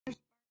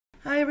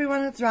Hi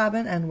everyone, it's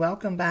Robin and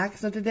welcome back.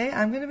 So today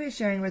I'm going to be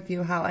sharing with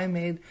you how I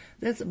made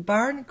this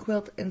Barn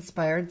Quilt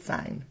Inspired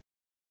Sign.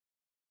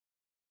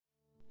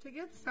 To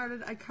get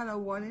started, I cut a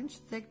 1-inch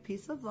thick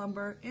piece of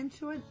lumber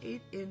into an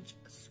 8-inch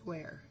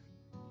square.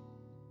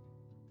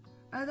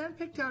 I then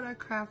picked out a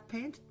craft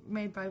paint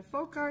made by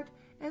Folk Art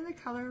in the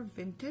color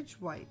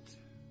Vintage White.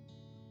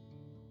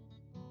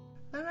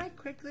 Then I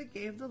quickly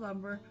gave the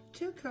lumber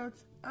 2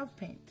 coats of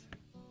paint.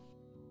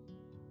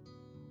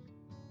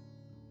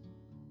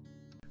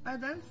 I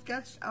then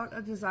sketched out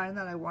a design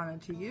that I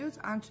wanted to use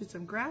onto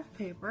some graph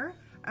paper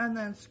and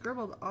then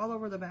scribbled all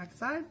over the back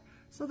side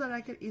so that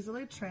I could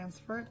easily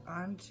transfer it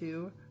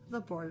onto the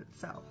board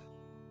itself.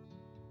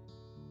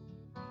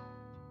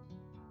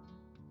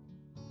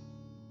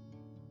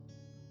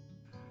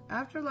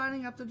 After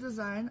lining up the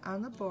design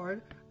on the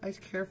board, I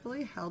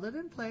carefully held it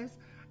in place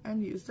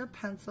and used a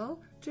pencil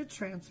to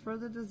transfer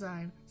the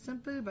design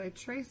simply by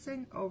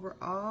tracing over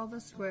all the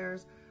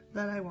squares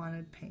that I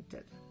wanted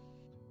painted.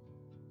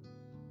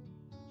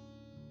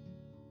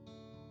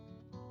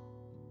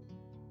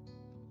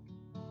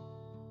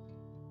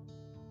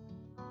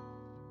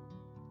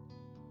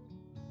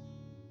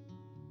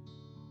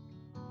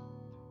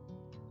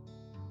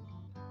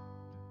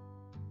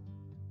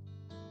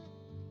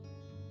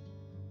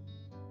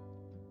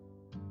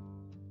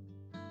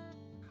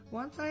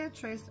 Once I had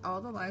traced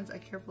all the lines, I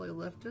carefully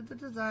lifted the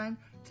design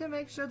to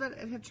make sure that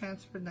it had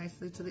transferred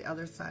nicely to the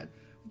other side.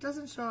 It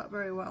doesn't show up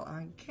very well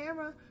on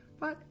camera,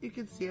 but you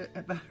can see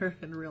it better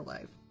in real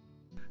life.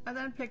 I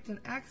then picked an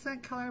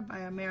accent color by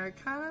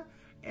Americana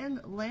in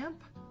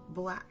Lamp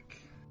Black.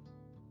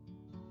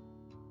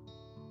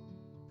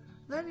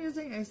 Then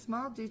using a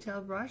small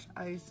detail brush,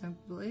 I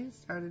simply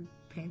started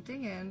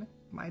painting in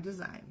my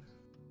design.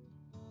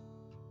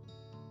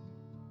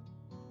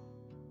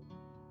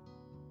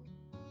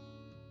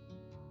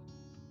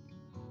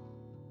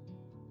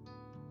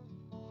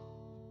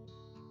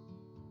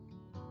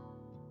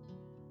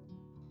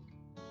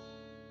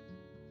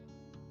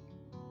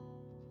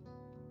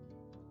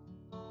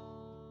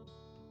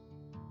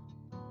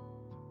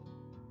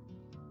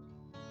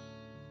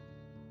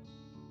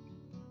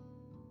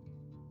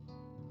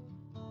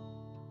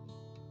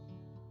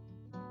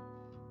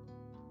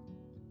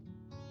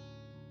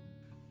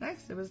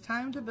 Next, it was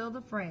time to build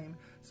a frame.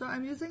 So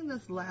I'm using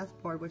this lath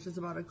board, which is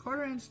about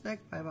 1/4 inch thick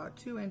by about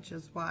 2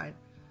 inches wide.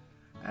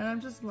 And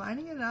I'm just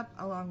lining it up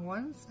along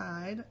one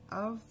side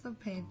of the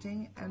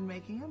painting and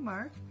making a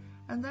mark.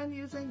 And then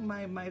using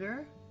my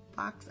miter,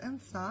 box,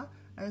 and saw,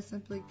 I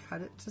simply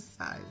cut it to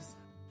size.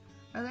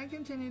 I then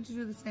continued to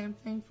do the same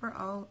thing for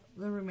all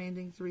the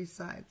remaining 3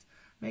 sides,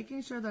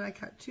 making sure that I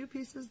cut 2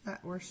 pieces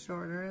that were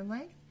shorter in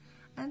length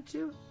and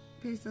 2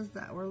 pieces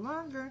that were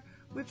longer,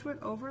 which would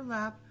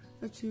overlap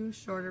the 2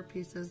 shorter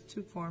pieces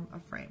to form a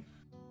frame.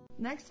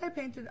 Next, I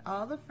painted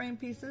all the frame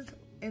pieces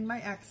in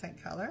my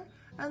accent color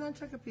and then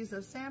took a piece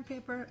of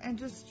sandpaper and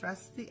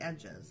distressed the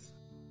edges.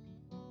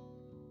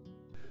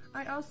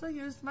 I also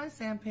used my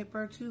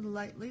sandpaper to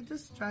lightly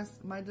distress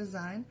my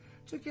design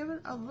to give it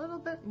a little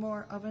bit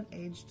more of an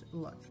aged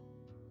look.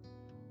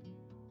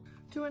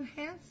 To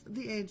enhance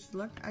the aged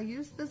look, I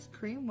used this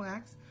cream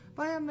wax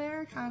by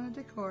Farmhouse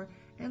Decor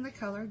in the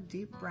color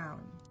Deep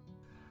Brown.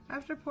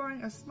 After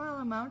pouring a small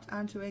amount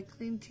onto a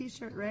clean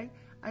t-shirt rag,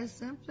 I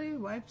simply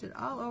wiped it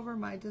all over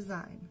my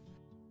design.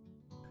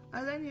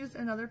 I then used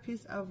another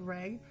piece of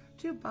rag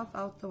to buff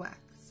out the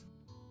wax.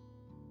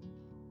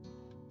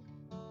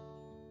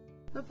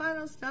 The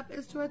final step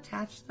is to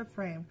attach the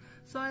frame,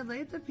 so I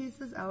laid the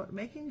pieces out,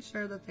 making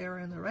sure that they were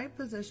in the right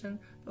position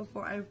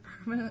before I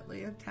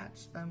permanently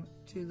attached them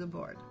to the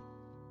board.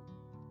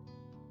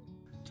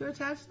 To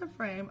attach the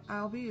frame,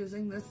 I'll be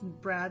using this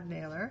brad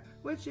nailer,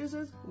 which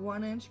uses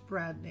 1-inch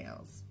brad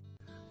nails.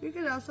 You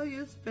could also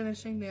use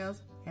finishing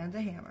nails and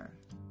a hammer.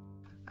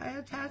 I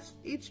attached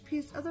each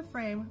piece of the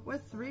frame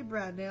with 3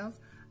 brad nails,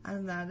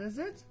 and that is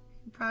it.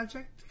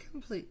 Project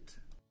complete.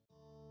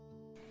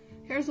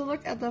 Here's a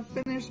look at the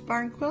finished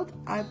barn quilt.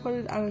 I put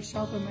it on a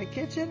shelf in my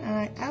kitchen, and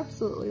I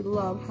absolutely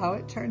love how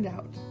it turned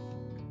out.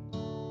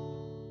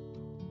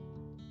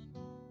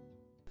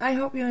 I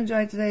hope you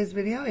enjoyed today's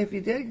video. If you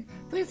did,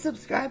 please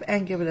subscribe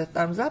and give it a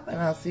thumbs up, and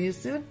I'll see you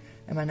soon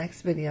in my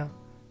next video.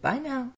 Bye now.